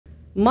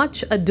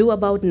Much ado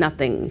about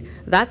nothing.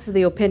 That's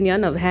the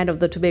opinion of head of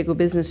the Tobago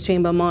Business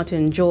Chamber,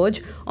 Martin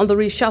George, on the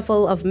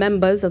reshuffle of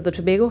members of the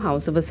Tobago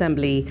House of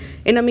Assembly.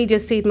 In a media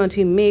statement,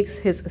 he makes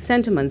his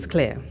sentiments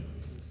clear.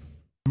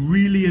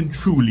 Really and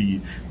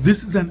truly,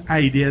 this is an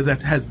idea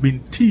that has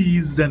been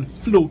teased and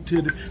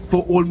floated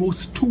for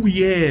almost 2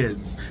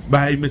 years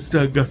by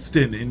Mr.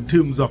 Augustine in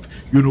terms of,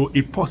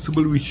 a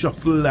possible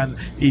reshuffle and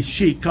a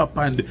shake-up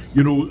and,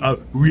 a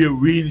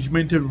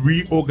rearrangement and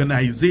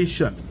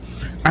reorganization.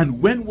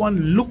 And when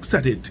one looks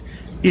at it,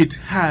 it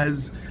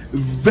has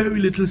very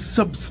little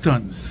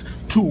substance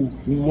to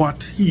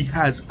what he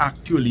has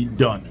actually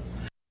done.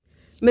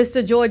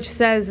 Mr. George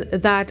says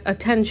that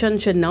attention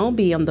should now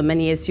be on the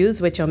many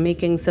issues which are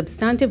making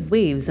substantive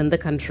waves in the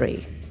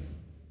country.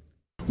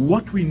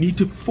 What we need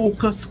to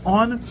focus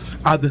on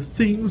are the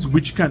things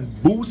which can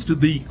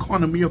boost the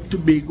economy of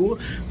Tobago,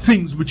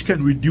 things which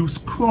can reduce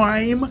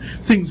crime,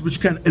 things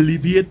which can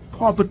alleviate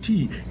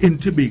poverty in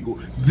Tobago.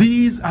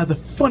 These are the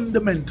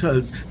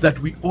fundamentals that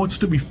we ought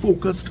to be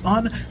focused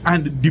on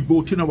and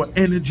devoting our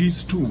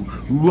energies to,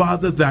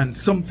 rather than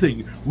something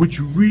which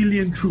really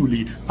and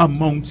truly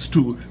amounts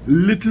to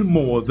little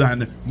more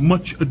than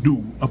much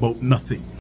ado about nothing.